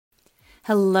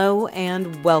Hello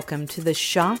and welcome to the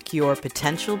Shock Your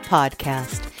Potential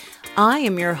podcast. I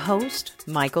am your host,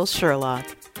 Michael Sherlock.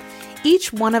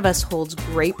 Each one of us holds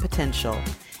great potential,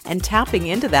 and tapping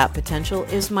into that potential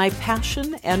is my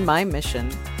passion and my mission.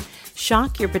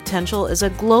 Shock Your Potential is a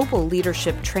global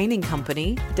leadership training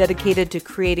company dedicated to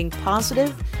creating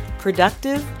positive,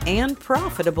 productive, and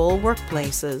profitable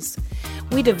workplaces.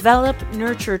 We develop,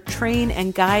 nurture, train,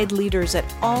 and guide leaders at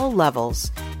all levels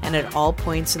and at all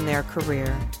points in their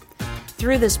career.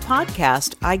 Through this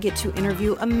podcast, I get to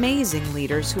interview amazing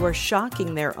leaders who are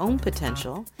shocking their own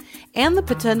potential and the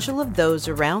potential of those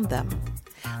around them.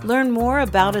 Learn more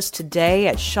about us today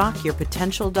at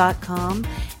shockyourpotential.com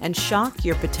and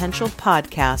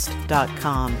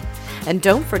shockyourpotentialpodcast.com. And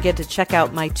don't forget to check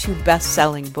out my 2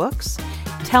 best-selling books,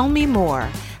 Tell Me More,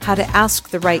 How to Ask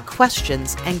the Right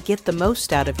Questions and Get the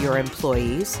Most Out of Your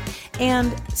Employees,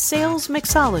 and Sales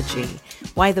Mixology,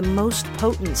 Why the Most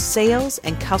Potent Sales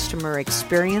and Customer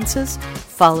Experiences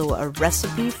Follow a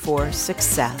Recipe for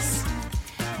Success.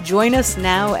 Join us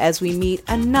now as we meet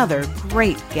another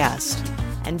great guest.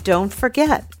 And don't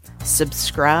forget,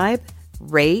 subscribe,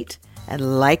 rate,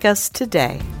 and like us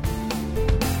today.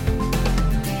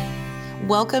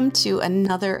 Welcome to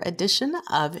another edition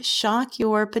of Shock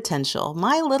Your Potential,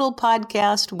 my little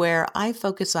podcast where I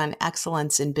focus on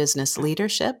excellence in business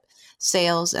leadership,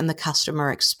 sales, and the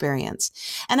customer experience.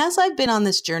 And as I've been on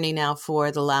this journey now for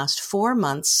the last 4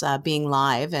 months being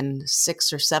live and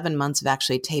 6 or 7 months of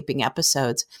actually taping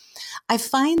episodes, I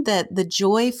find that the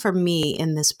joy for me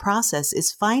in this process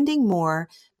is finding more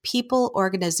people,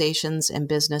 organizations, and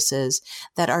businesses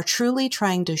that are truly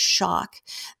trying to shock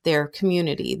their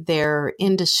community, their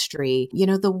industry,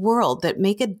 the world, that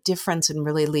make a difference and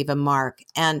really leave a mark.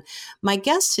 And my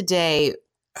guest today,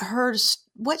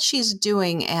 what she's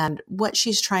doing and what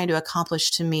she's trying to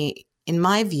accomplish, to me, in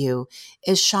my view,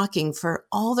 is shocking for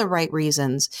all the right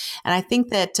reasons. And I think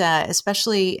that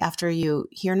especially after you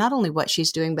hear not only what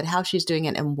she's doing, but how she's doing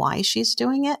it and why she's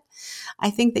doing it, I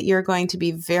think that you're going to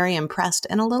be very impressed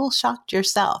and a little shocked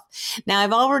yourself. Now,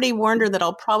 I've already warned her that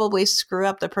I'll probably screw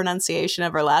up the pronunciation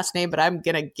of her last name, but I'm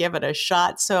going to give it a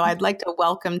shot. So I'd like to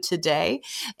welcome today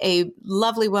a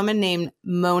lovely woman named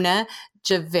Mona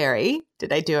Javeri.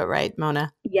 Did I do it right,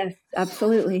 Mona? Yes,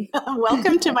 absolutely.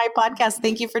 Welcome to my podcast.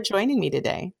 Thank you for joining me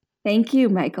today. Thank you,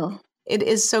 Michael. It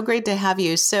is so great to have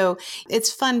you. So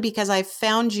it's fun because I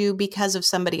found you because of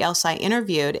somebody else I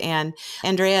interviewed. And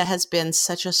Andrea has been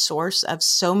such a source of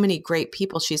so many great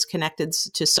people. She's connected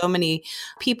to so many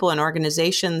people and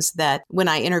organizations that when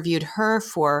I interviewed her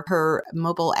for her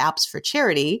Mobile Apps for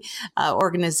Charity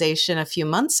organization a few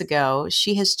months ago,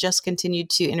 she has just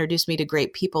continued to introduce me to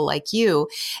great people like you.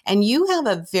 And you have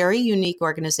a very unique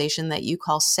organization that you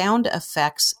call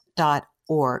SoundEffects.org.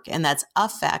 And that's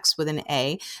affects with an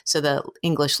A. So the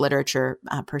English literature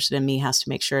person in me has to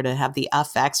make sure to have the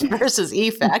affects versus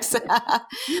effects.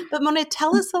 But Mona,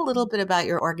 tell us a little bit about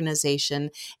your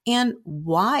organization and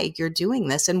why you're doing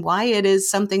this and why it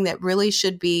is something that really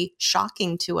should be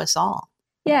shocking to us all.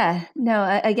 Yeah,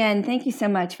 no, again, thank you so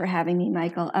much for having me,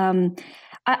 Michael. I'm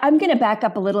going to back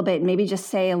up a little bit and maybe just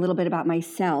say a little bit about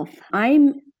myself.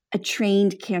 I'm a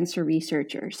trained cancer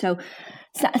researcher. So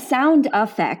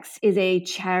SoundEffects is a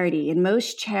charity, and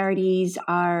most charities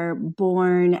are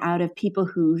born out of people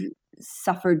who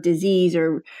suffered disease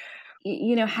or,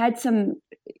 had some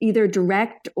either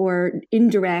direct or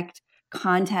indirect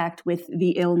contact with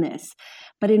the illness.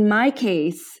 But in my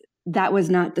case, that was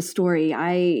not the story.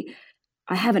 I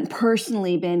haven't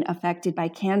personally been affected by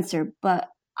cancer, but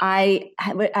I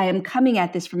am coming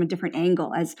at this from a different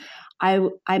angle as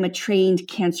I'm a trained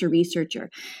cancer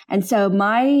researcher. And so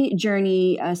my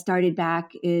journey started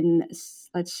back in,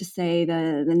 let's just say,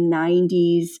 the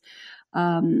 90s,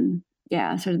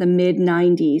 sort of the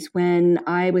mid-90s, when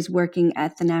I was working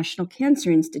at the National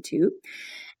Cancer Institute.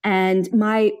 And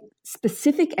my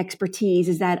specific expertise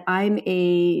is that I'm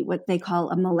what they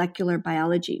call a molecular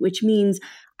biology, which means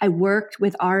I worked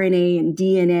with RNA and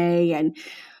DNA,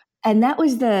 and that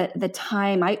was the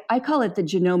time, I call it the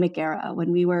genomic era,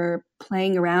 when we were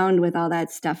playing around with all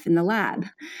that stuff in the lab.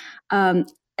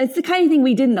 It's the kind of thing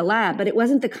we did in the lab, but it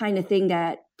wasn't the kind of thing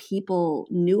that people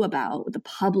knew about, the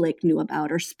public knew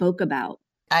about or spoke about.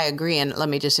 I agree. And let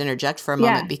me just interject for a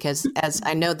Yeah. moment, because as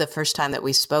I know the first time that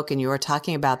we spoke and you were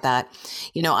talking about that,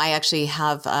 I actually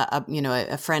have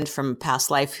a friend from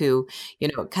past life who,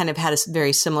 kind of had a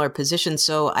very similar position.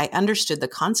 So I understood the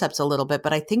concepts a little bit,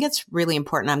 but I think it's really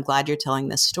important. I'm glad you're telling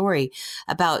this story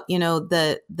about,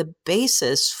 the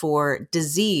basis for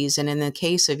disease. And in the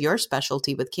case of your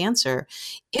specialty with cancer,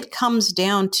 it comes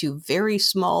down to very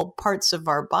small parts of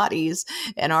our bodies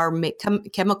and our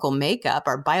chemical makeup,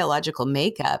 our biological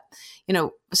makeup,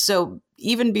 so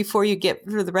even before you get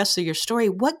through the rest of your story,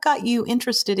 what got you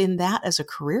interested in that as a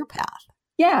career path?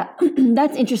 Yeah,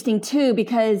 that's interesting too,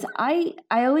 because I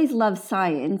always loved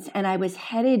science, and I was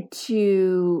headed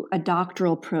to a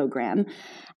doctoral program.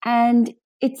 And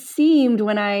it seemed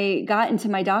when I got into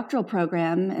my doctoral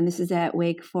program, and this is at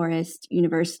Wake Forest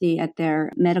University at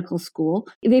their medical school,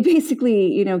 they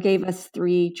basically, gave us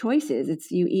three choices.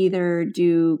 It's you either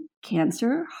do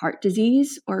cancer, heart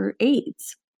disease, or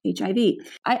AIDS, HIV.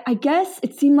 I guess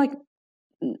it seemed like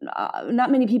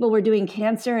not many people were doing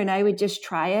cancer, and I would just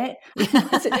try it.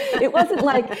 It wasn't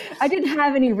like I didn't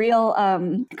have any real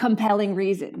compelling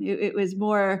reason. It was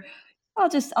more, I'll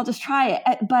just try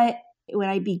it. But when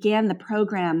I began the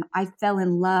program, I fell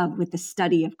in love with the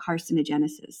study of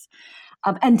carcinogenesis.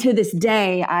 And to this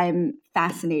day, I'm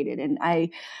fascinated, and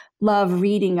I love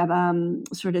reading of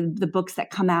sort of the books that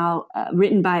come out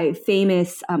written by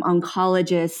famous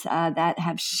oncologists that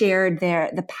have shared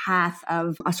the path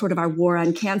of sort of our war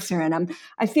on cancer. And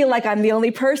I feel like I'm the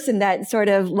only person that sort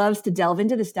of loves to delve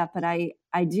into this stuff, but I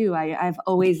do. I've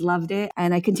always loved it,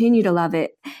 and I continue to love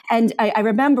it. And I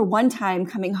remember one time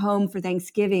coming home for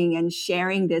Thanksgiving and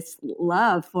sharing this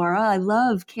love for, I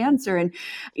love cancer, and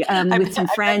with some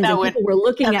friends, and people were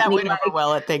looking at me like, over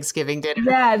well at Thanksgiving dinner.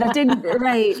 Yeah, that didn't,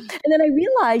 right. And then I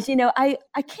realized,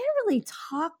 I can't really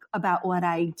talk about what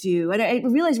I do. And I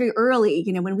realized very early,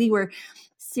 when we were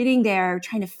sitting there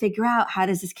trying to figure out how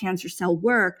does this cancer cell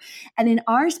work. And in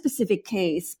our specific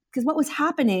case, because what was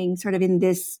happening sort of in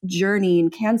this journey in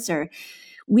cancer,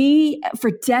 we for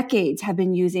decades have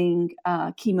been using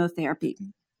chemotherapy,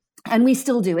 and we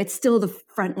still do. It's still the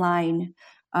frontline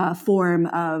form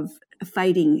of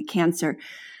fighting cancer.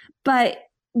 But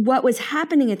what was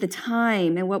happening at the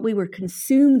time and what we were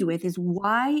consumed with is,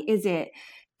 why is it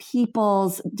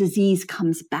people's disease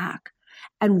comes back?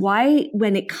 And why,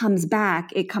 when it comes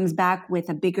back with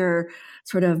a bigger,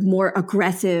 sort of more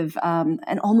aggressive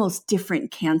and almost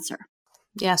different cancer.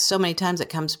 Yeah, so many times it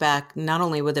comes back not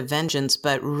only with a vengeance,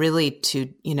 but really to,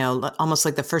 almost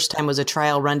like the first time was a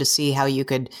trial run to see how you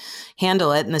could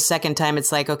handle it. And the second time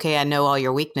it's like, okay, I know all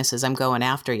your weaknesses. I'm going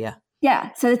after you.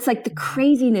 Yeah. So it's like the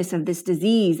craziness of this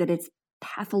disease, that it's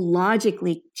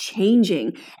pathologically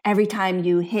changing every time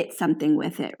you hit something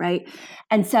with it, right?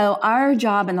 And so our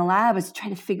job in the lab is to try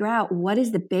to figure out what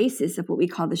is the basis of what we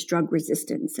call this drug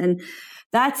resistance. And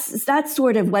that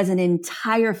sort of was an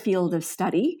entire field of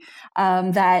study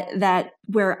that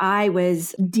where I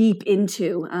was deep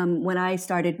into when I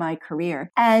started my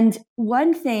career. And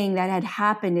one thing that had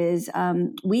happened is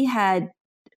we had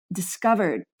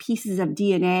discovered pieces of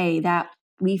DNA that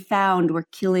we found were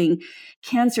killing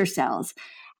cancer cells.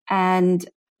 And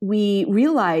we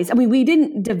realized, we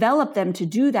didn't develop them to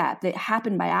do that. That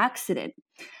happened by accident.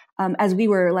 As we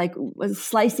were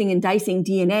slicing and dicing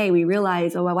DNA, we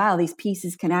realized, oh, wow, these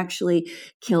pieces can actually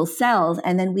kill cells.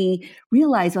 And then we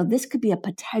realized, well, this could be a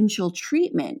potential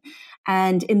treatment.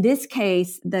 And in this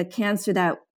case, the cancer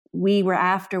that we were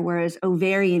after was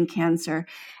ovarian cancer.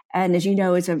 And as you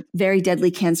know, it's a very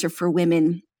deadly cancer for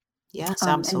women. Yes,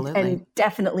 absolutely. And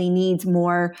definitely needs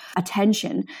more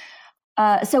attention.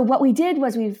 So what we did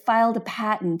was we filed a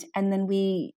patent, and then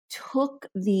we took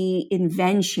the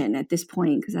invention at this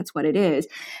point, because that's what it is,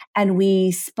 and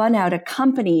we spun out a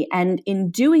company. And in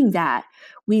doing that,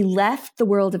 we left the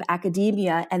world of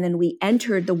academia, and then we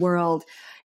entered the world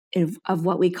of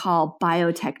what we call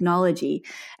biotechnology.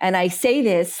 And I say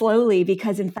this slowly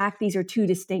because, in fact, these are two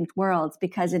distinct worlds,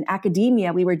 because in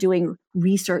academia, we were doing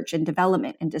research and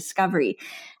development and discovery.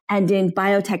 And in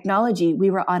biotechnology, we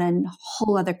were on a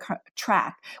whole other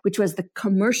track, which was the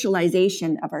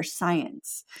commercialization of our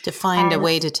science. To find a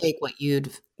way to take what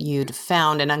you'd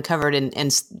found and uncovered,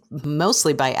 and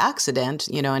mostly by accident,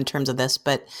 in terms of this,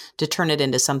 but to turn it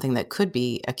into something that could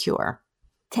be a cure.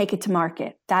 Take it to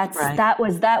market. That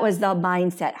was the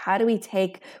mindset. How do we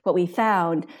take what we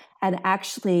found and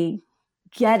actually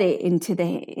get it into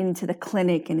the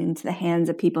clinic and into the hands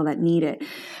of people that need it?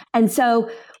 And so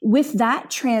with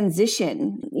that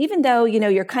transition, even though,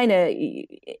 you're kind of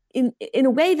in a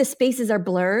way, the spaces are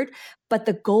blurred, but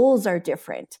the goals are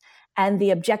different and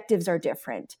the objectives are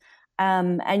different.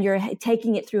 and you're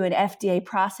taking it through an FDA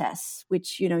process,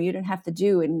 which, you don't have to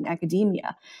do in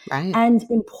academia. Right. And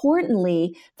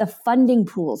importantly, the funding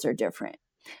pools are different.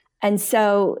 And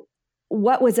so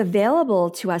what was available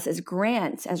to us as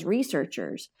grants, as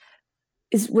researchers,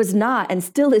 was not and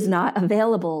still is not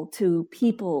available to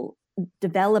people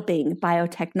developing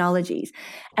biotechnologies.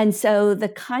 And so the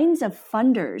kinds of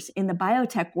funders in the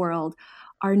biotech world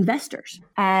are investors.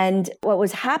 And what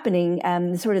was happening,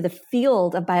 sort of the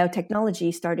field of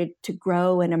biotechnology started to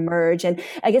grow and emerge. And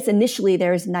I guess initially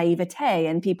there's naivete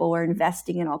and people were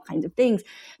investing in all kinds of things,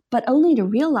 but only to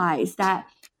realize that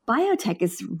biotech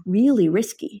is really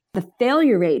risky. The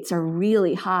failure rates are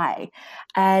really high.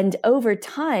 And over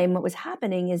time, what was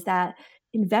happening is that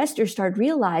investors started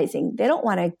realizing they don't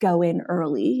want to go in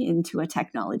early into a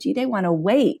technology. They want to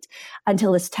wait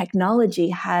until this technology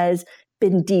has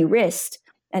been de-risked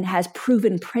and has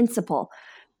proven principle.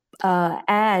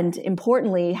 And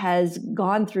importantly, has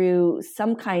gone through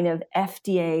some kind of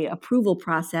FDA approval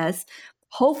process,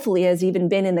 hopefully has even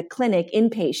been in the clinic in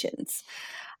patients.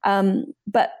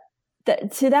 But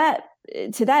to that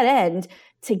end,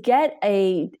 to get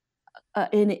an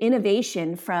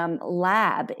innovation from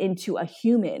lab into a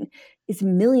human is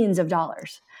millions of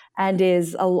dollars and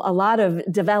is a lot of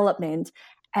development.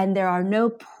 And there are no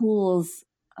pools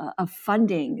of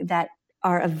funding that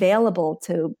are available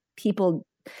to people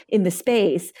in the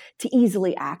space to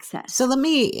easily access. So let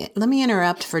me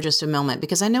interrupt for just a moment,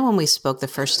 because I know when we spoke the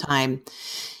first time,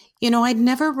 I'd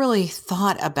never really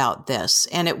thought about this,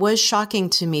 and it was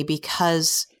shocking to me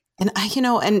because, and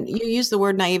you use the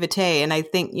word naivete, and I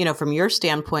think, from your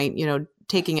standpoint,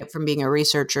 taking it from being a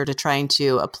researcher to trying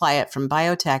to apply it from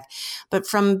biotech, but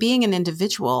from being an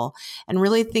individual and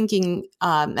really thinking,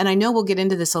 and I know we'll get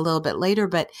into this a little bit later,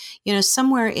 but,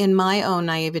 somewhere in my own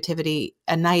naivete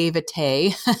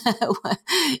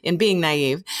in being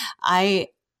naive,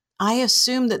 I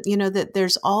assume that, that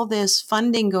there's all this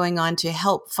funding going on to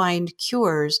help find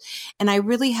cures. And I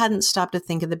really hadn't stopped to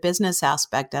think of the business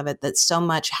aspect of it, that so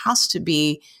much has to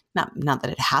be, not that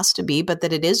it has to be, but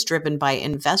that it is driven by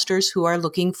investors who are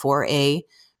looking for a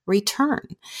return.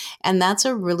 And that's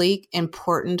a really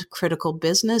important, critical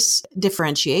business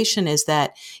differentiation, is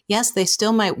that, yes, they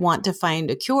still might want to find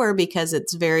a cure because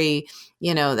it's very,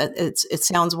 that it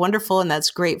sounds wonderful and that's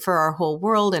great for our whole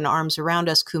world and arms around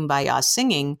us, kumbaya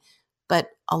singing. But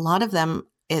a lot of them,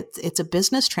 it's a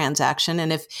business transaction.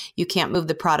 And if you can't move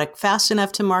the product fast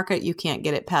enough to market, you can't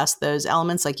get it past those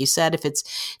elements. Like you said, if it's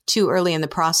too early in the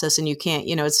process and you can't,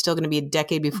 it's still going to be a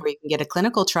decade before you can get a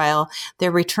clinical trial,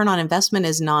 their return on investment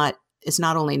is not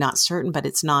only not certain, but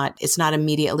it's not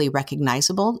immediately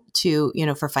recognizable to,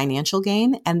 for financial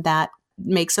gain. And that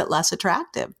makes it less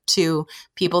attractive to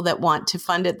people that want to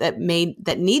fund it, that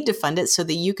need to fund it so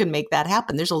that you can make that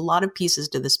happen. There's a lot of pieces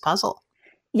to this puzzle.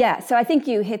 Yeah, so I think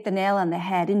you hit the nail on the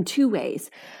head in two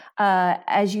ways.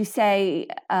 As you say,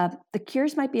 the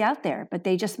cures might be out there, but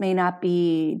they just may not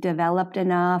be developed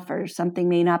enough, or something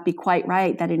may not be quite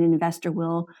right that an investor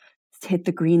will hit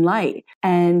the green light.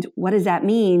 And what does that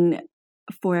mean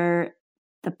for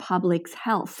the public's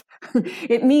health?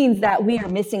 It means that we are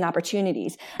missing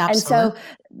opportunities. Absolutely.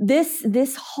 And so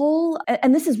this whole,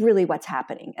 and this is really what's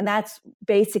happening. And that's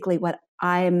basically what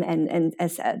I'm, and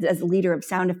as a leader of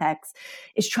Sound Effects,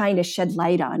 is trying to shed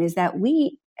light on, is that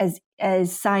we as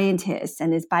scientists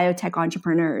and as biotech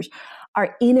entrepreneurs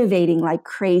are innovating like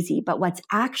crazy, but what's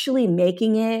actually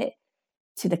making it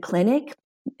to the clinic,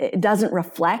 it doesn't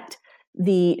reflect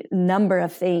the number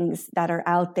of things that are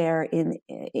out there in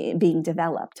being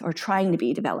developed or trying to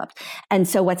be developed. And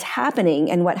so what's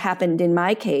happening, and what happened in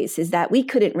my case, is that we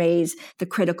couldn't raise the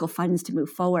critical funds to move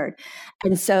forward.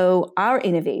 And so our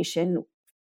innovation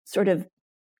sort of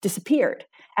disappeared.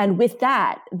 And with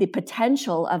that, the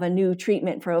potential of a new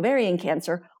treatment for ovarian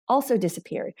cancer also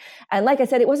disappeared. And like I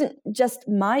said, it wasn't just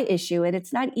my issue, and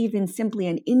it's not even simply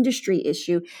an industry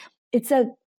issue. It's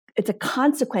a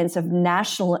consequence of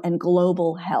national and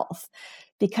global health,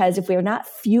 because if we're not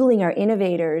fueling our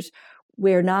innovators,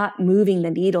 we're not moving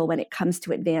the needle when it comes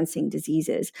to advancing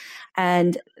diseases.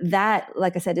 And that,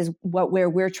 like I said, is where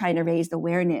we're trying to raise the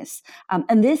awareness.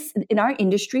 And this, in our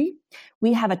industry,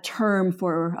 we have a term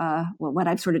for what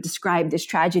I've sort of described this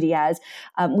tragedy as.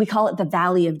 We call it the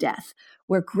valley of death,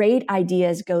 where great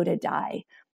ideas go to die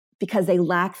because they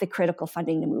lack the critical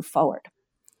funding to move forward.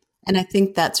 And I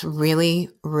think that's really,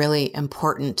 really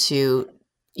important you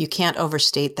can't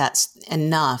overstate that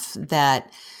enough,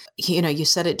 that, you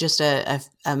said it just a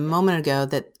moment ago,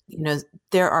 that,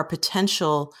 there are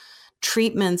potential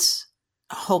treatments,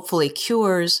 hopefully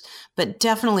cures, but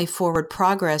definitely forward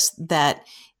progress that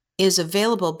is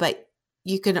available. But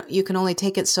you can only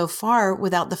take it so far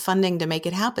without the funding to make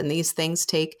it happen. These things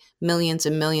take millions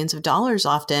and millions of dollars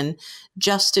often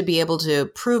just to be able to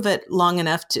prove it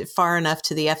far enough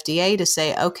to the FDA to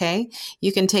say, okay,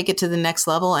 you can take it to the next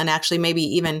level and actually maybe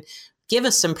even give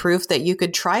us some proof that you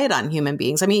could try it on human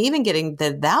beings. I mean, even getting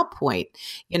to that point,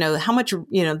 how much,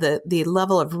 the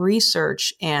level of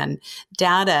research and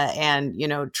data and,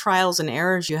 trials and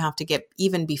errors you have to get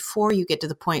even before you get to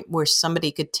the point where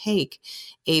somebody could take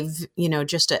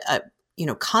just a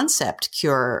concept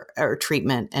cure or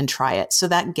treatment and try it. So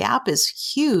that gap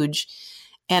is huge.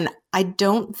 And I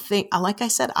don't think, like I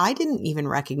said, I didn't even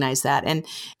recognize that.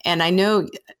 And I know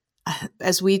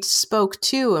as we spoke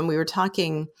too, and we were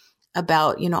talking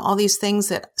about, all these things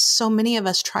that so many of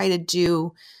us try to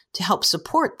do to help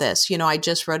support this. I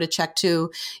just wrote a check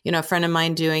to, a friend of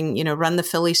mine doing, Run the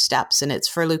Philly Steps, and it's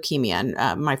for leukemia.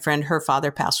 And my friend, her father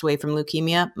passed away from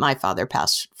leukemia. My father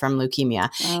passed from leukemia.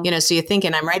 Wow. So you're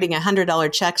thinking I'm writing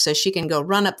 $100 check so she can go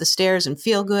run up the stairs and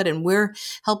feel good. And we're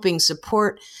helping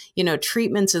support,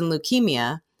 treatments in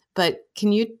leukemia. But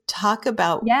can you talk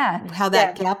about how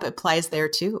that gap applies there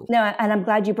too? No, and I'm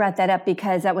glad you brought that up,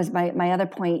 because that was my other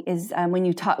point is when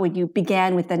you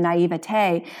began with the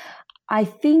naivete, I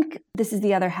think this is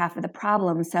the other half of the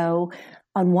problem. So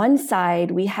on one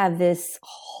side, we have this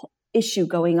whole issue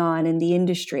going on in the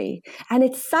industry, and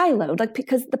it's siloed,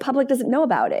 because the public doesn't know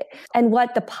about it. And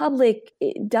what the public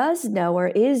does know or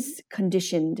is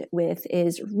conditioned with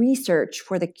is research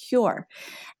for the cure.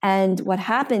 And what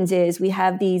happens is we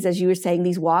have these, as you were saying,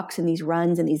 these walks and these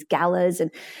runs and these galas,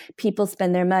 and people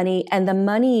spend their money, and the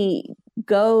money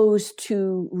goes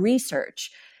to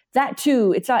research. That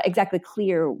too, it's not exactly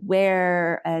clear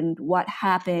where and what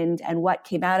happened and what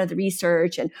came out of the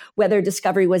research and whether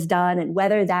discovery was done and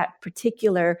whether that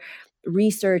particular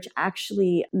research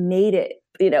actually made it,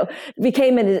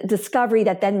 became a discovery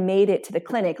that then made it to the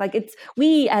clinic.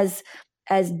 We as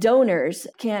donors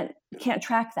can't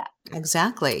track that.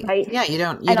 Exactly. Right? Yeah, you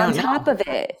don't on know. Top of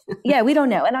it, we don't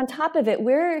know. And on top of it,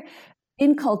 we're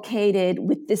inculcated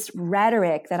with this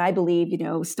rhetoric that I believe,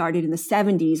 started in the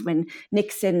 70s when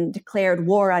Nixon declared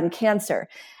war on cancer.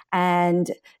 And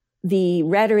the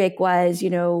rhetoric was,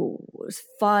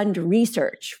 fund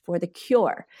research for the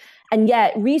cure. And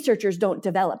yet researchers don't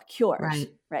develop cures,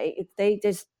 right? They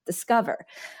just discover.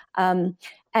 But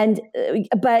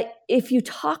if you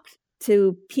talk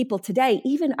to people today,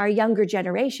 even our younger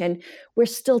generation, we're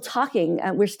still saying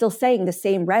the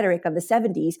same rhetoric of the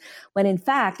 70s, when in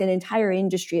fact an entire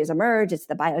industry has emerged. It's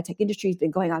the biotech industry, has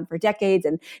been going on for decades,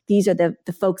 and these are the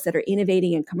folks that are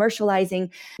innovating and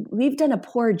commercializing. We've done a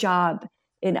poor job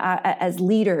as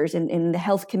leaders in the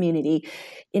health community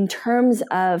in terms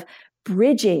of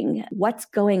bridging what's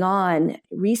going on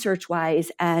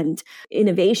research-wise and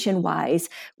innovation-wise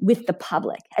with the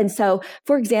public. And so,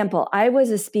 for example, I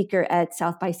was a speaker at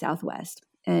South by Southwest,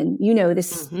 and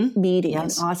this meeting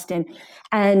in Austin.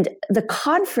 And the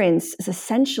conference is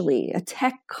essentially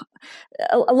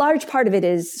a large part of it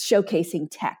is showcasing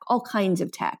tech, all kinds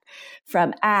of tech,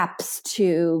 from apps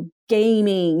to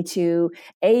gaming to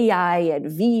AI and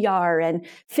VR and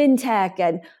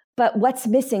fintech but what's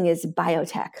missing is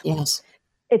biotech. Yes.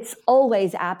 It's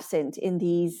always absent in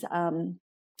these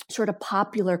sort of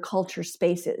popular culture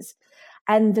spaces.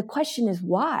 And the question is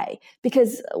why?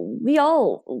 Because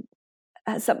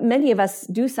many of us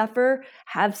do suffer,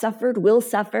 have suffered, will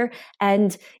suffer,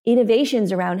 and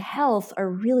innovations around health are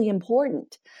really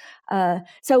important.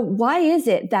 So why is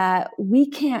it that we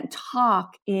can't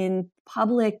talk in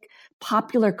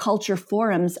popular culture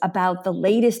forums about the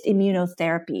latest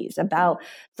immunotherapies, about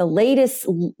the latest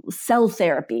cell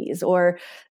therapies, or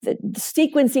the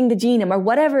sequencing the genome, or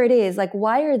whatever it is?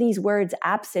 Why are these words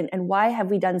absent, and why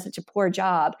have we done such a poor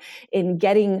job in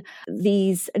getting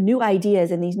these new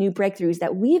ideas and these new breakthroughs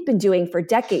that we've been doing for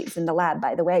decades in the lab?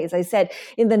 By the way, as I said,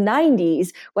 in the 90s,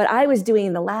 what I was doing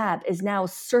in the lab is now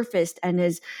surfaced and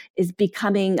is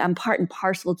becoming part and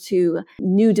parcel to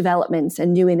new developments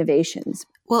and new innovations.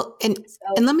 Well, and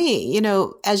let me,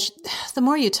 as the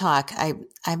more you talk, I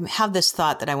have this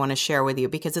thought that I want to share with you,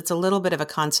 because it's a little bit of a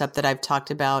concept that I've talked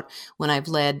about when I've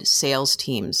led sales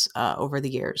teams over the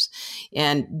years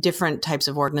and different types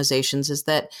of organizations, is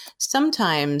that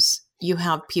sometimes you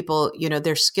have people,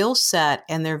 their skill set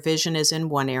and their vision is in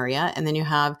one area. And then you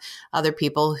have other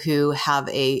people who have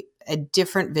a a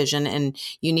different vision, and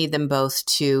you need them both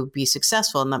to be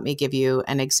successful. And let me give you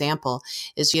an example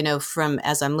is, from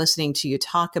as I'm listening to you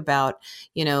talk about,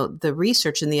 the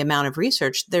research and the amount of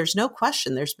research, there's no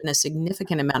question there's been a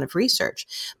significant amount of research,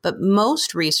 but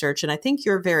most research, and I think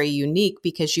you're very unique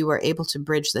because you were able to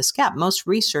bridge this gap. Most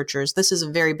researchers, this is a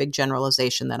very big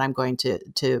generalization that I'm going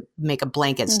to make a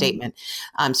blanket statement.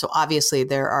 So obviously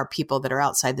there are people that are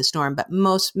outside this norm, but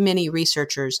many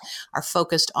researchers are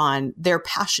focused on their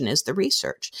passion is the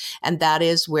research. And that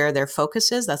is where their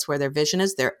focus is. That's where their vision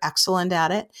is. They're excellent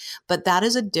at it. But that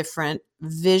is a different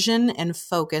vision and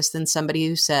focus than somebody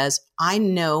who says, I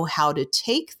know how to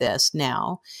take this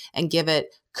now and give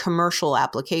it commercial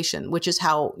application, which is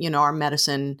how, our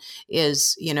medicine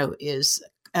is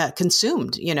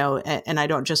consumed, and I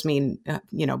don't just mean,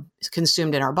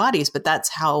 consumed in our bodies, but that's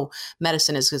how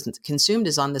medicine is consumed,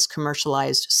 is on this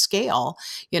commercialized scale,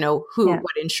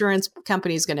 what insurance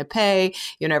company is going to pay,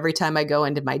 every time I go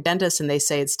into my dentist and they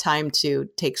say it's time to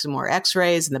take some more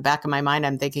x-rays, in the back of my mind,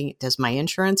 I'm thinking, does my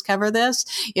insurance cover this?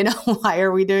 Why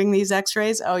are we doing these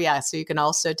x-rays? Oh yeah. So you can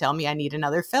also tell me I need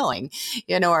another filling,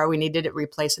 or we needed to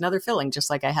replace another filling, just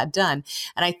like I had done.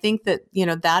 And I think that,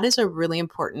 that is a really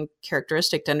important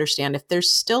characteristic to understand. If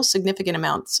there's still significant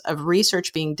amounts of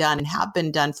research being done and have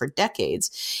been done for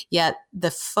decades, yet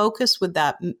the focus with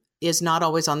that is not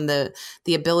always on the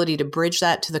ability to bridge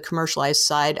that to the commercialized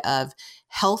side of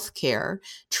healthcare,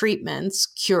 treatments,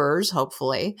 cures,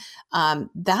 hopefully,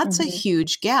 that's a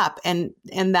huge gap. And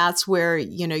that's where,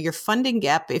 your funding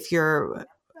gap, if you're,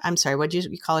 I'm sorry, what did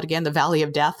you call it again? The Valley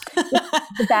of Death?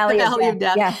 The Valley of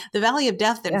Death. Yeah. The Valley of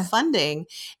Death and funding.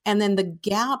 And then the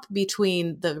gap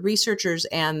between the researchers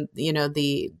and,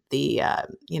 the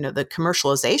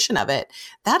commercialization of it,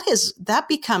 that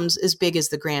becomes as big as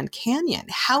the Grand Canyon.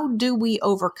 How do we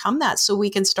overcome that so we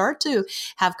can start to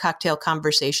have cocktail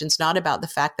conversations, not about the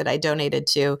fact that I donated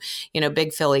to,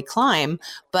 Big Philly Climb,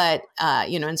 but,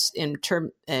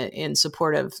 in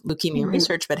support of leukemia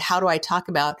research, but how do I talk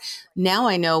about, now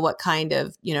I know what kind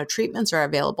of, treatments are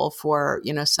available for,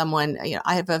 someone,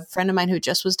 I have a friend of mine who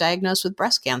just was diagnosed with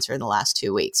breast cancer in the last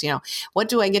 2 weeks. What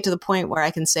do I get to the point where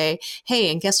I can say, hey,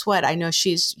 and guess what? I know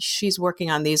she's working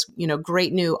on these,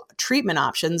 great new treatment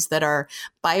options that are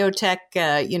biotech,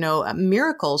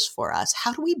 miracles for us.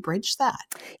 How do we bridge that?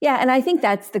 Yeah. And I think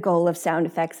that's the goal of Sound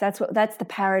Effects. That's the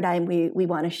paradigm we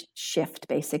want to shift,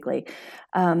 basically.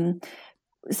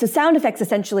 So Sound Effects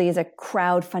essentially is a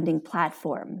crowdfunding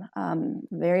platform,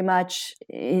 very much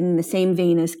in the same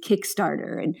vein as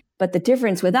Kickstarter. But the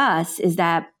difference with us is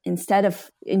that instead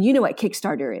of, and you know what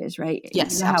Kickstarter is, right?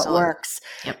 Yes, you know absolutely. How it works.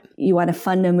 Yep. You want to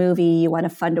fund a movie, you want to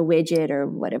fund a widget or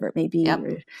whatever it may be. Yep.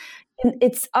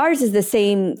 Ours is the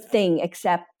same thing,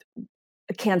 except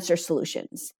cancer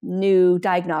solutions, new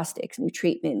diagnostics, new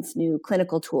treatments, new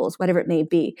clinical tools, whatever it may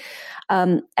be.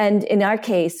 And in our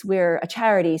case, we're a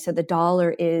charity, so the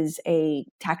dollar is a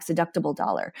tax-deductible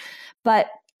dollar. But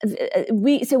the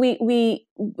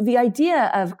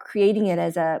idea of creating it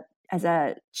as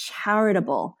a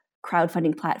charitable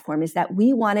crowdfunding platform is that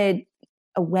we wanted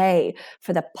a way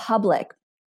for the public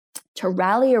to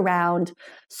rally around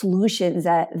solutions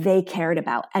that they cared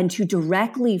about and to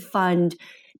directly fund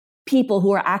people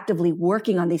who are actively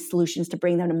working on these solutions to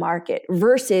bring them to market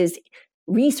versus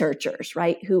researchers,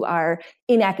 right, who are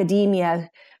in academia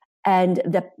and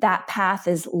that path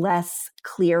is less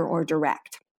clear or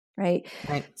direct, right?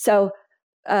 Right. So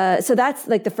that's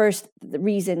like the first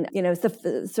reason,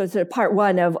 it's sort of part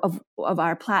one of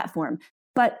our platform.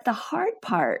 But the hard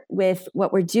part with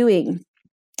what we're doing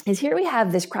is here we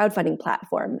have this crowdfunding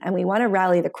platform and we want to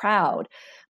rally the crowd.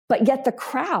 But yet the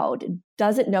crowd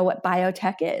doesn't know what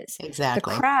biotech is.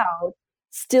 Exactly. The crowd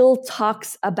still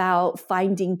talks about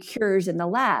finding cures in the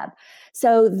lab.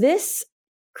 So this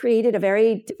created a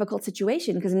very difficult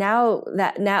situation because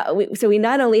we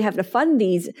not only have to fund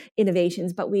these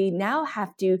innovations, but we now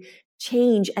have to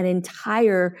change an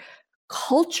entire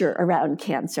culture around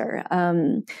cancer.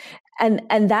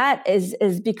 And that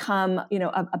is become,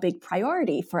 a big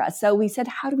priority for us. So we said,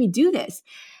 how do we do this?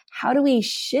 How do we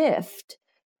shift?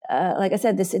 Like I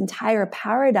said, this entire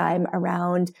paradigm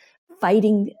around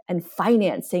fighting and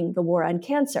financing the war on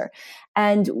cancer.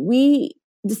 And we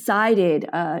decided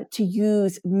to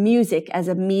use music as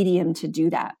a medium to do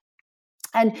that.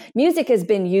 And music has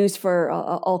been used for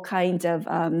all kinds of,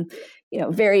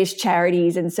 various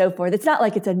charities and so forth. It's not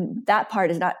like that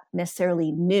part is not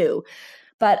necessarily new,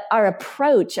 but our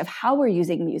approach of how we're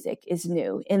using music is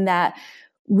new in that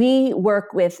we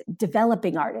work with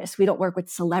developing artists. We don't work with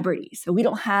celebrities. So we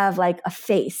don't have like a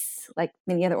face like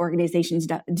many other organizations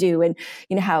do. And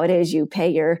you know how it is, you pay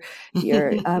your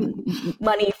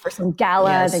money for some gala,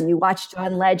 Yes. then you watch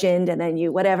John Legend, and then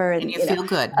you whatever. And you feel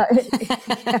good.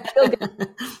 Feel good.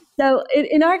 So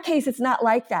in our case, it's not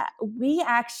like that. We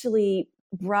actually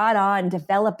brought on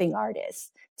developing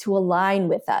artists to align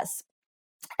with us.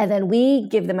 And then we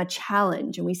give them a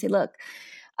challenge, and we say, look,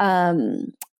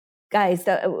 guys,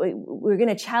 we're going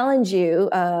to challenge you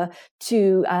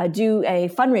to do a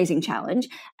fundraising challenge.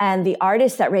 And the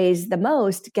artists that raise the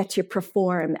most get to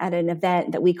perform at an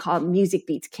event that we call Music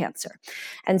Beats Cancer.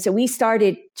 And so we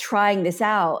started trying this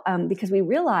out because we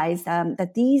realized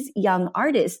that these young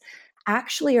artists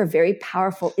actually are very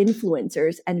powerful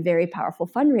influencers and very powerful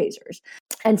fundraisers.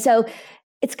 And so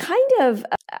it's kind of,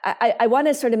 I want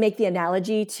to sort of make the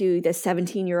analogy to the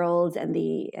 17-year-olds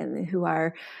and who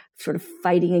are sort of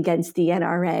fighting against the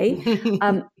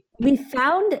NRA. We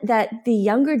found that the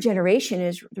younger generation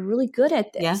is really good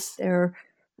at this. Yes. They're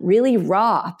really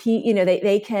raw.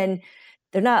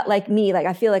 They're not like me. Like,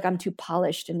 I feel like I'm too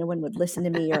polished and no one would listen to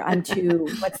me, or I'm too,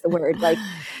 what's the word? Like,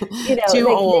 too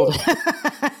old.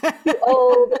 Too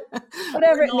old,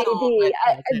 whatever it may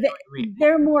be.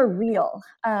 They're more real.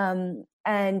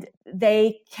 And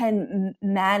they can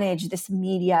manage this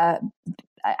media,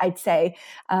 I'd say,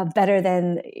 better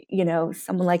than,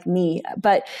 someone like me.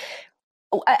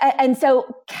 And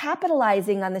so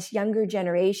capitalizing on this younger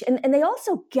generation, and they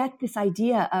also get this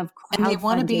idea of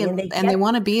crowdfunding, and they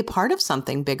want to be a part of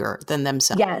something bigger than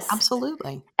themselves. Yes,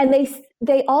 absolutely. And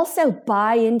they also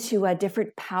buy into a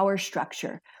different power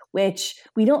structure, which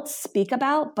we don't speak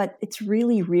about, but it's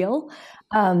really real.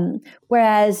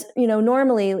 Whereas,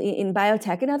 normally in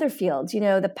biotech and other fields,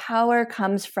 the power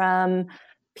comes from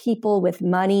people with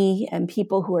money and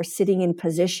people who are sitting in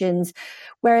positions.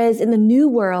 Whereas in the new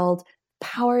world,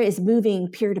 power is moving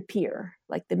peer to peer,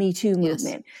 like the Me Too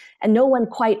movement, and no one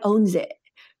quite owns it,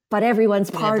 but everyone's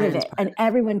part of it, and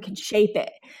everyone can shape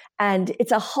it. And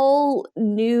it's a whole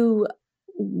new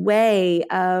way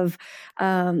of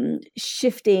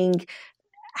shifting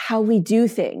how we do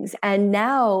things. And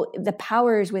now the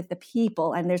power is with the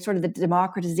people, and there's sort of the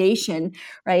democratization,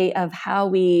 right, of how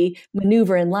we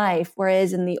maneuver in life.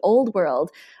 Whereas in the old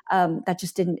world, that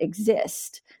just didn't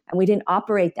exist, and we didn't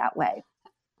operate that way.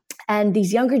 And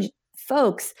these younger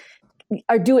folks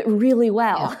do it really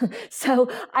well. Yeah.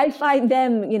 So I find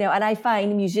them, and I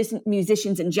find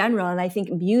musicians in general, and I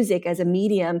think music as a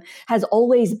medium has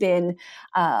always been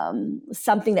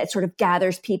something that sort of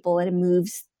gathers people and it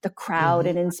moves the crowd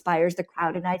and inspires the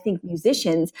crowd. And I think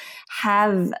musicians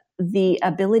have the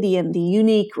ability and the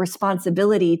unique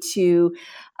responsibility to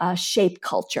shape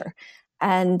culture.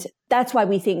 And that's why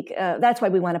we think, that's why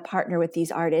we want to partner with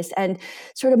these artists. And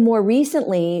sort of more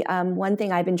recently, one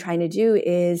thing I've been trying to do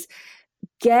is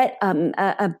get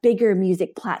a bigger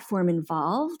music platform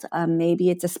involved. Maybe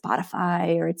it's a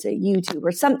Spotify or it's a YouTube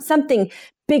or something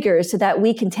bigger, so that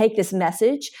we can take this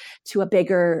message to a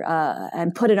bigger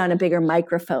and put it on a bigger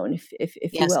microphone, if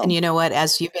you will. And you know what?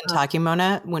 As you've been talking,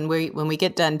 Mona, when we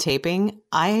get done taping,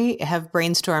 I have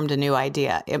brainstormed a new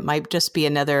idea. It might just be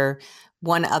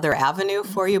one other avenue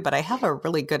for you, but I have a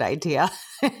really good idea.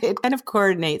 It kind of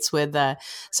coordinates with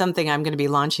something I'm going to be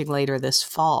launching later this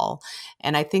fall.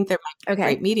 And I think there might be a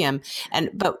great medium.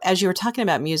 But as you were talking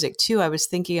about music too, I was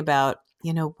thinking about,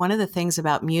 one of the things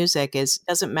about music is it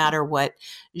doesn't matter what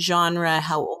genre,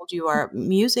 how old you are,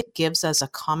 music gives us a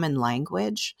common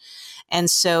language. And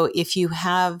so if you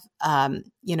have,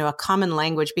 a common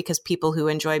language, because people who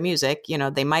enjoy music,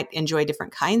 they might enjoy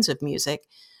different kinds of music,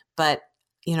 but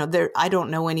I don't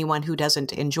know anyone who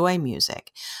doesn't enjoy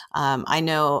music. I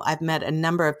know I've met a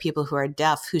number of people who are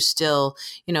deaf who still,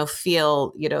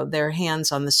 feel, their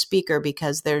hands on the speaker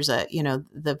because there's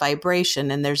the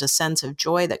vibration and there's a sense of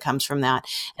joy that comes from that.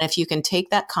 And if you can take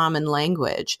that common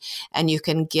language and you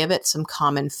can give it some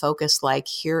common focus, like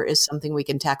here is something we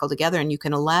can tackle together, and you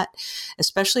can let,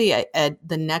 especially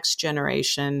the next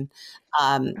generation,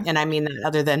 and I mean that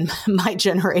other than my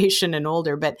generation and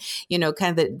older, but,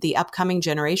 kind of the upcoming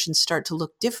generations start to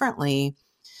look differently.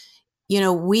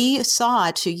 We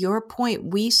saw, to your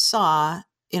point,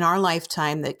 in our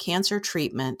lifetime that cancer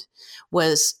treatment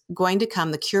was going to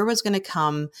come, the cure was going to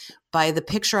come by the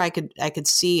picture I could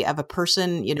see of a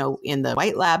person, in the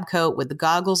white lab coat with the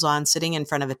goggles on, sitting in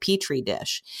front of a Petri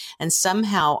dish. And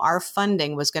somehow our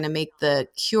funding was going to make the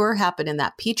cure happen in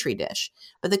that Petri dish.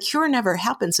 But the cure never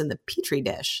happens in the Petri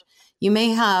dish. You may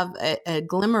have a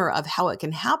glimmer of how it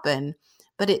can happen,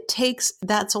 but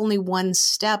that's only one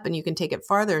step and you can take it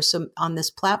farther. So on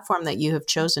this platform that you have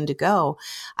chosen to go,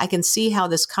 I can see how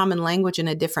this common language and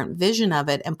a different vision of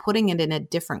it and putting it in a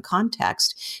different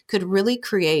context could really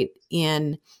create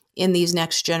in these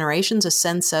next generations a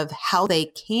sense of how they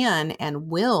can and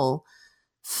will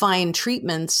find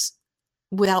treatments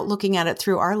without looking at it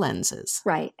through our lenses.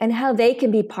 Right. And how they can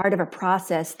be part of a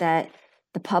process that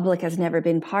the public has never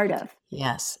been part of.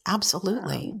 Yes,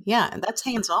 absolutely. Yeah, that's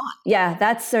hands-on. Yeah,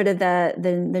 that's sort of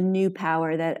the new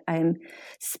power that I'm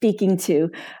speaking to.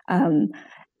 And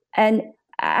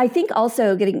I think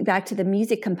also getting back to the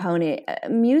music component,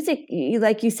 music,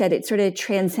 like you said, it sort of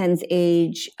transcends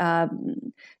age.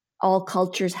 All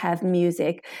cultures have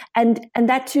music, and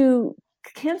that too.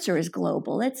 Cancer is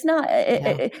global. It's not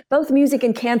both music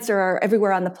and cancer are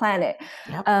everywhere on the planet.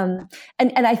 Yep.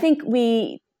 And I think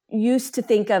we used to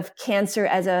think of cancer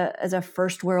as a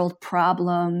first world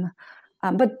problem.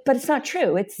 But it's not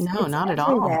true. It's not at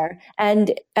all.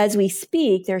 And as we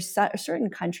speak, there's certain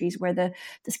countries where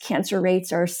this cancer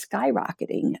rates are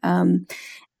skyrocketing.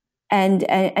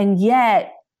 And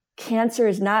yet cancer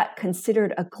is not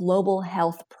considered a global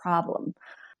health problem.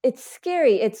 It's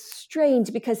scary. It's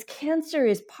strange because cancer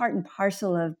is part and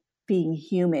parcel of being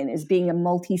human, is being a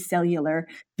multicellular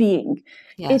being.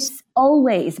 Yes. It's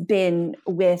always been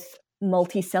with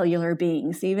multicellular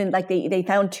beings, even like they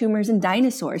found tumors in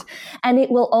dinosaurs, and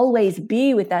it will always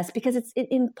be with us because it's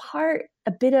in part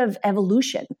a bit of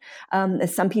evolution,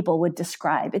 as some people would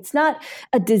describe. It's not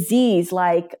a disease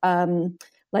like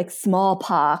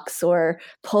smallpox or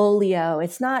polio.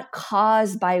 It's not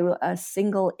caused by a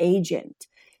single agent.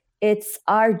 It's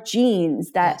our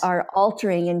genes that are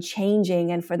altering and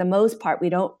changing. And for the most part, we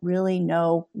don't really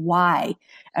know why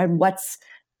and what's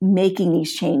making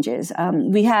these changes.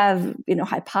 We have,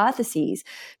 hypotheses,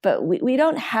 but we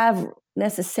don't have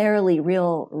necessarily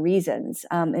real reasons.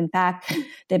 In fact,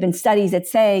 there have been studies that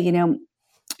say,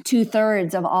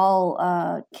 2/3 of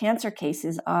all cancer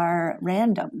cases are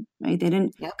random, right? They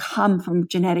didn't come from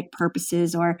genetic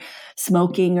purposes or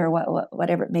smoking or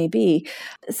whatever it may be.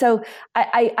 So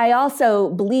I also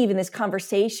believe in this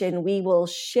conversation, we will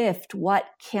shift what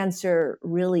cancer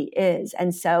really is.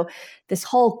 And so this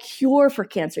whole cure for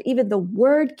cancer, even the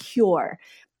word cure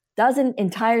doesn't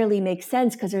entirely make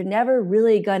sense because they're never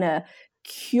really going to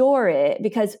cure it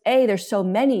because A, there's so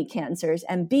many cancers,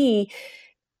 and B,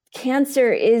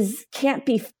 cancer can't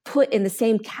be put in the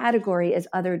same category as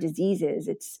other diseases.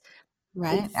 It's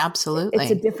absolutely.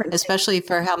 It's a different, especially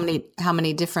for how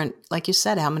many different, like you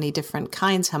said, how many different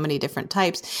kinds, how many different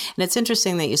types. And it's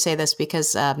interesting that you say this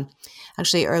because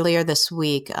actually earlier this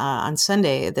week, on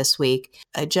Sunday this week,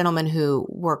 a gentleman who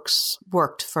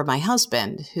worked for my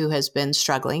husband who has been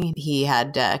struggling. He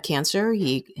had cancer.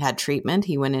 He had treatment.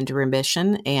 He went into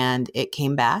remission, and it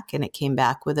came back,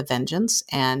 with a vengeance.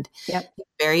 And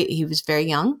he was very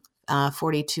young,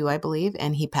 42, I believe,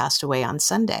 and he passed away on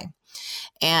Sunday.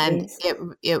 And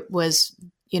it was,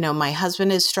 my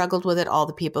husband has struggled with it. All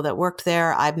the people that worked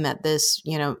there, I've met this,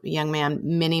 young man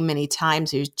many, many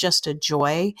times. He was just a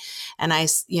joy. And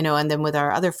and then with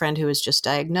our other friend who was just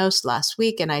diagnosed last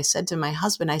week. And I said to my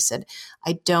husband,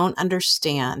 I don't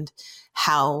understand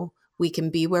how we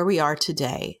can be where we are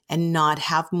today and not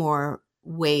have more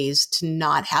ways to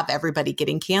not have everybody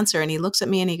getting cancer. And he looks at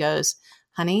me and he goes,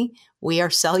 honey, we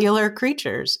are cellular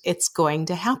creatures. It's going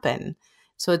to happen.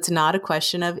 So it's not a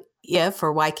question of if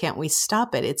or why can't we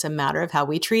stop it. It's a matter of how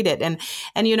we treat it. And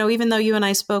even though you and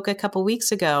I spoke a couple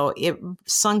weeks ago, it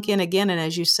sunk in again. And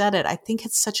as you said it, I think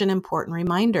it's such an important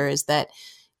reminder is that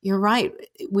you're right.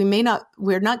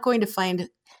 We're not going to find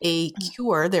a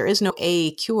cure. There is no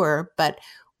a cure, but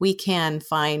we can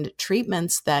find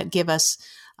treatments that give us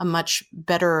a much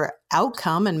better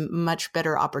outcome and much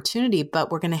better opportunity, but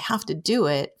we're going to have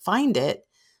to find it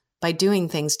by doing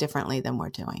things differently than we're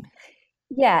doing.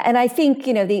 Yeah. And I think,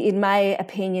 in my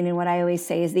opinion, and what I always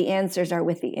say is the answers are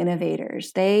with the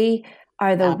innovators. They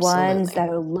are the ones that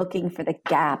are looking for the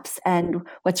gaps. And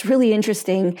what's really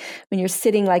interesting when you're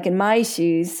sitting like in my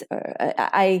shoes,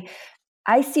 I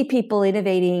see people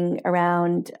innovating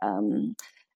around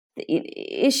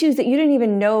issues that you didn't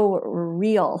even know were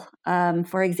real.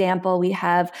 For example, we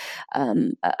have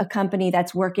a company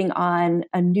that's working on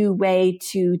a new way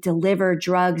to deliver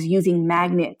drugs using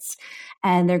magnets,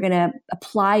 and they're going to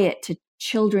apply it to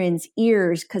children's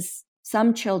ears because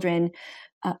some children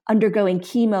undergoing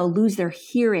chemo lose their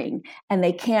hearing and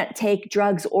they can't take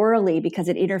drugs orally because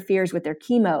it interferes with their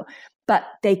chemo. But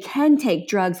they can take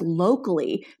drugs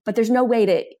locally, but there's no way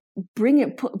to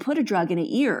put a drug in an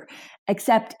ear.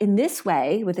 Except in this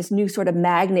way, with this new sort of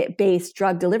magnet-based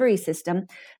drug delivery system,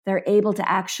 they're able to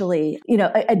actually,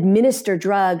 administer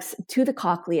drugs to the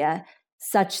cochlea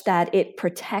such that it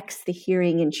protects the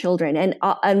hearing in children.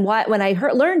 And when I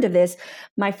learned of this,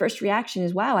 my first reaction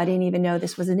is, wow, I didn't even know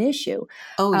this was an issue.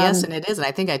 Oh, yes, and it is. And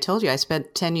I think I told you, I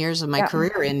spent 10 years of my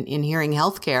career in hearing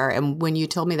healthcare. And when you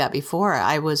told me that before,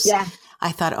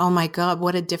 I thought, oh my God,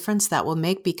 what a difference that will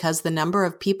make, because the number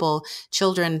of people,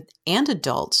 children and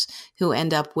adults, who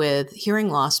end up with hearing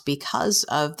loss because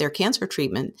of their cancer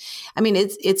treatment. I mean,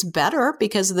 it's better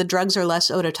because the drugs are less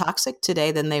ototoxic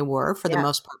today than they were for the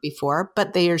most part before,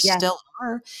 but they still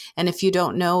are. And if you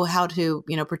don't know how to,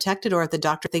 protect it, or if the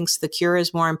doctor thinks the cure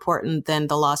is more important than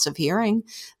the loss of hearing,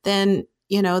 then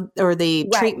or the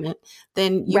treatment,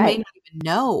 then you may not even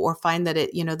know or find that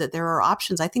that there are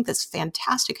options. I think that's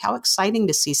fantastic. How exciting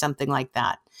to see something like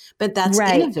that. But that's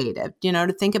innovative,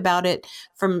 to think about it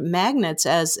from magnets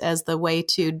as the way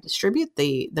to distribute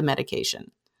the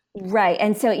medication. Right.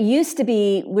 And so it used to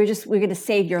be, we're going to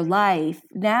save your life.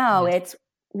 Now it's,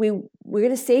 we're going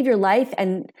to save your life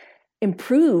and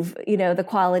improve, the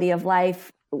quality of life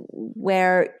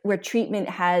where treatment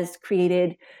has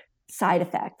created side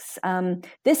effects.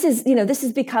 This has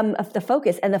become the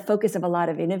focus of a lot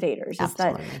of innovators.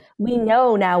 Absolutely. Is that we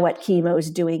know now what chemo is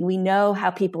doing. We know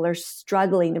how people are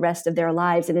struggling the rest of their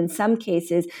lives. And in some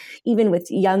cases, even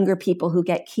with younger people who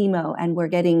get chemo and we're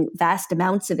getting vast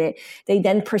amounts of it, they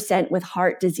then present with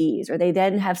heart disease, or they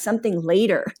then have something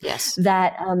later. Yes.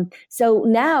 That, so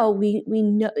now we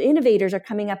know innovators are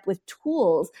coming up with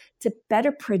tools to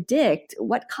better predict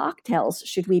what cocktails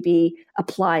should we be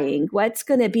applying, what's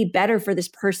going to be better for this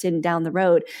person down the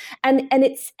road. And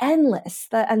it's endless.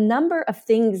 A number of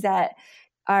things that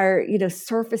are,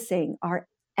 surfacing are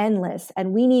endless.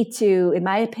 And we need to, in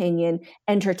my opinion,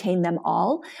 entertain them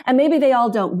all. And maybe they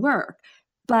all don't work,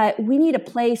 but we need a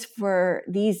place for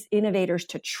these innovators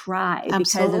to try.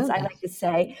 Absolutely. Because, as I like to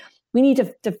say, we need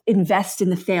to invest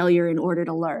in the failure in order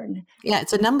to learn. Yeah,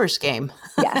 it's a numbers game.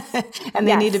 Yes. And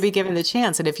they need to be given the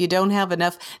chance. And if you don't have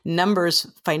enough numbers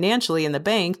financially in the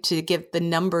bank to give the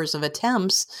numbers of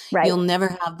attempts, you'll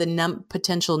never have the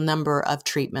potential number of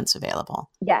treatments available.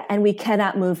 Yeah, and we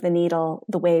cannot move the needle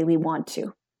the way we want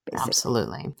to. Basically.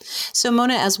 Absolutely. So,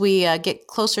 Mona, as we get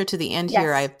closer to the end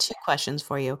here, I have two questions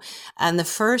for you. And the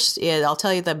first is, I'll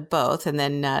tell you them both, and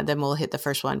then we'll hit the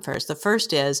first one first. The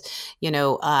first is,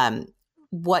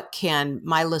 what can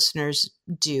my listeners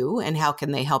do and how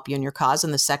can they help you in your cause?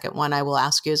 And the second one I will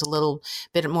ask you is a little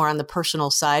bit more on the personal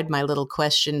side, my little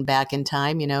question back in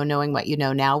time, knowing what you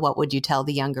know now, what would you tell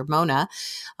the younger Mona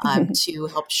to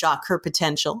help shock her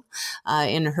potential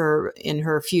in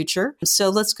her future? So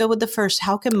let's go with the first.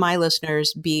 How can my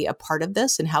listeners be a part of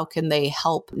this, and how can they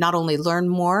help not only learn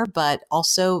more, but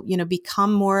also,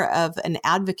 become more of an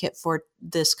advocate for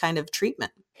this kind of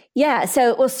treatment? Yeah.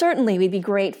 So, certainly we'd be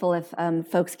grateful if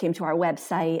folks came to our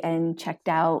website and checked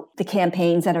out the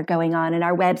campaigns that are going on. And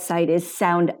our website is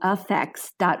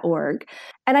soundaffects.org.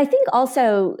 And I think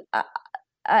also,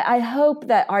 I hope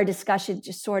that our discussion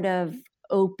just sort of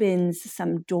opens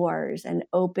some doors and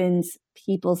opens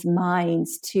people's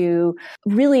minds to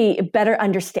really better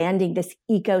understanding this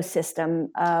ecosystem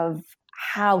of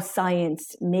how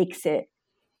science makes it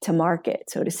to market,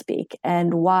 so to speak,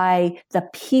 and why the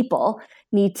people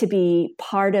need to be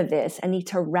part of this and need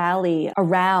to rally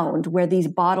around where these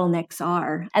bottlenecks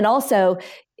are. And also,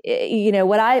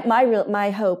 my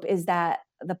hope is that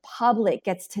the public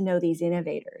gets to know these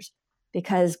innovators,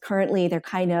 because currently they're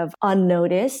kind of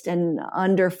unnoticed and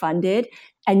underfunded,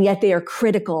 and yet they are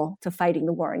critical to fighting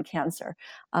the war on cancer.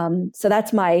 So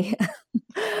that's my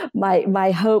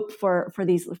my hope for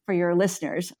your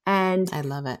listeners. And I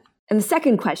love it. And the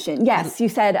second question, yes, you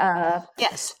said,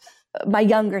 yes, my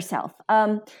younger self.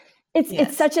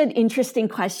 It's such an interesting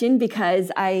question, because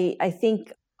I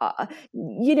think,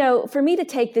 for me to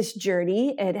take this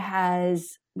journey, it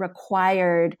has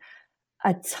required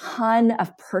a ton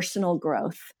of personal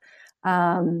growth.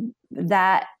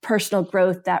 That personal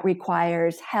growth that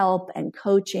requires help and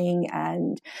coaching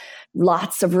and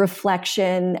lots of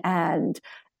reflection and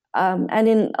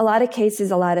in a lot of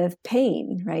cases, a lot of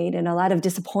pain, right? And a lot of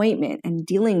disappointment and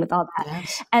dealing with all that.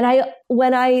 Yes. And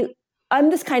I'm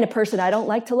this kind of person, I don't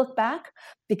like to look back,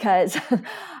 because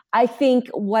I think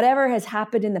whatever has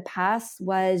happened in the past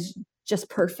was just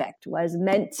perfect, was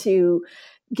meant to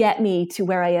get me to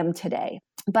where I am today.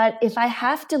 But if I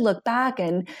have to look back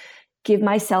and give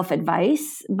myself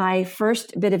advice, my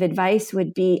first bit of advice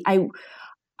would be,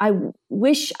 I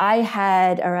wish I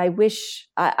had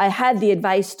the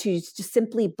advice to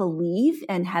simply believe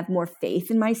and have more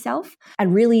faith in myself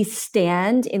and really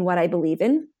stand in what I believe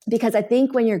in. Because I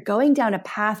think when you're going down a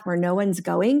path where no one's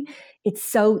going, it's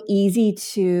so easy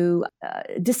to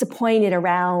disappointed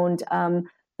around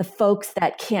the folks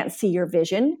that can't see your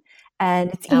vision.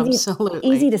 And it's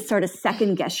easy to sort of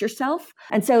second guess yourself.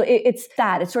 And so it's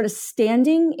sort of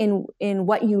standing in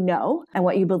what you know and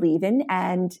what you believe in,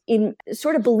 and in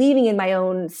sort of believing in my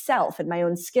own self and my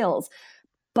own skills.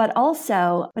 But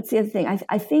also, what's the other thing?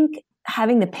 I think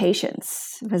having the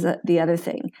patience was the other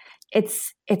thing.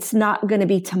 It's not going to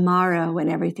be tomorrow when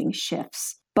everything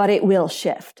shifts, but it will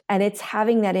shift. And it's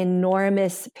having that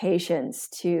enormous patience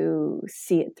to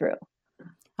see it through.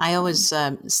 I always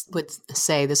would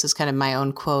say, this is kind of my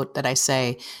own quote that I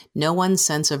say, no one's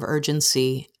sense of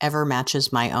urgency ever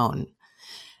matches my own.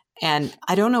 And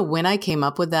I don't know when I came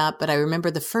up with that, but I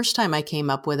remember the first time I came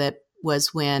up with it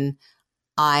was when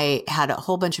I had a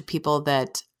whole bunch of people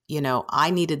that,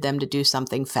 I needed them to do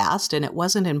something fast and it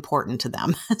wasn't important to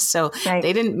them. So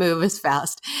They didn't move as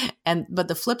fast. But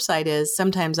the flip side is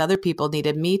sometimes other people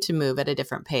needed me to move at a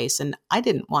different pace and I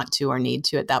didn't want to or need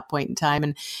to at that point in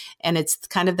time. And it's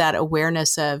kind of that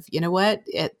awareness of,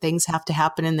 things have to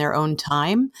happen in their own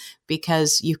time,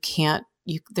 because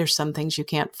there's some things you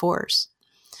can't force.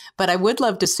 But I would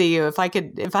love to see you, if I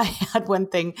had one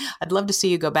thing, I'd love to see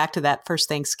you go back to that first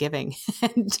Thanksgiving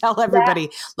and tell everybody,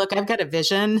 look, I've got a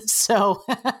vision. So,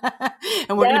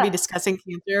 and we're going to be discussing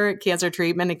cancer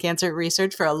treatment and cancer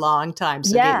research for a long time.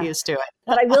 So get used to it.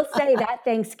 But I will say that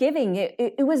Thanksgiving,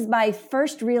 it was my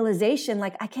first realization,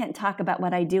 like, I can't talk about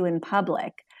what I do in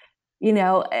public,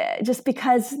 just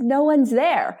because no one's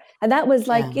there. And that was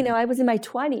like, I was in my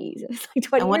 20s. It was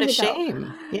like 20 what years a ago.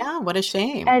 shame. Yeah, what a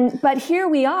shame. But here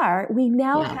we are. We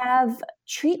now have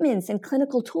treatments and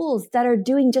clinical tools that are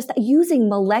doing just using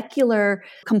molecular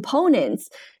components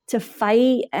to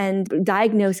fight and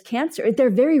diagnose cancer.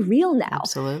 They're very real now.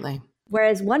 Absolutely.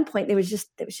 Whereas one point it was just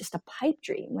a pipe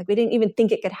dream. Like, we didn't even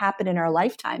think it could happen in our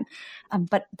lifetime,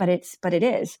 but it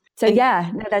is. So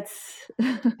that's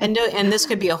and this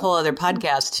could be a whole other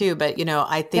podcast too. But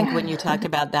I think when you talked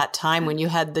about that time when you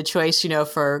had the choice,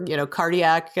 for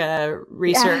cardiac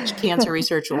research, cancer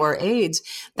research, or AIDS,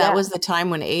 that was the time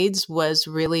when AIDS was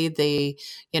really the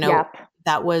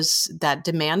that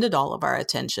demanded all of our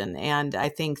attention. And I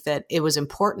think that it was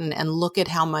important. And look at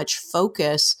how much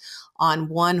focus on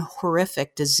one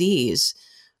horrific disease,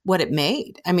 what it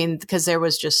made. I mean, because there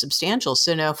was just substantial.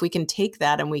 So now if we can take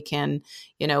that and we can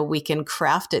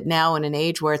craft it now in an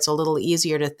age where it's a little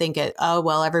easier to think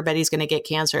everybody's going to get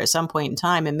cancer at some point in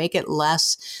time, and make it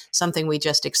less something we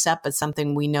just accept, but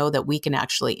something we know that we can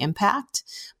actually impact,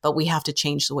 but we have to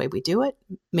change the way we do it.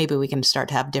 Maybe we can start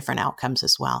to have different outcomes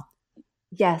as well.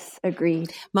 Yes,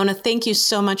 agreed. Mona, thank you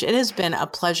so much. It has been a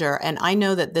pleasure. And I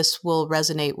know that this will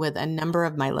resonate with a number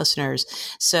of my listeners.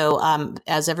 So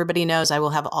as everybody knows, I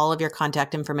will have all of your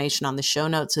contact information on the show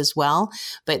notes as well,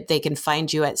 but they can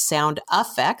find you at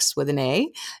SoundAffects with an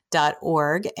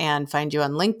A.org and find you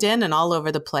on LinkedIn and all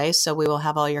over the place. So we will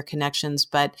have all your connections,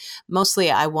 but mostly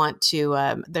I want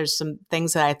to, there's some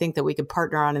things that I think that we could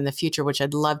partner on in the future, which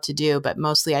I'd love to do, but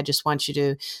mostly I just want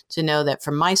you to know that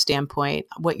from my standpoint,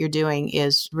 what you're doing is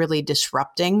really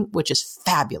disrupting, which is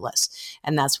fabulous.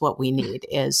 And that's what we need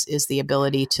is the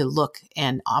ability to look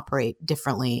and operate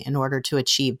differently in order to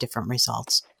achieve different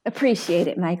results. Appreciate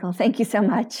it, Michael. Thank you so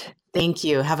much. Thank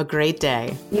you. Have a great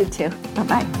day. You too.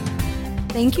 Bye-bye.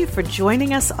 Thank you for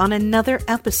joining us on another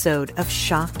episode of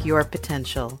Shock Your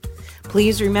Potential.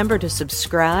 Please remember to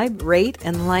subscribe, rate,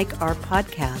 and like our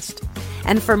podcast.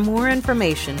 And for more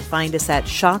information, find us at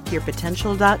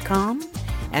shockyourpotential.com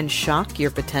and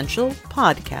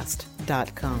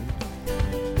shockyourpotentialpodcast.com.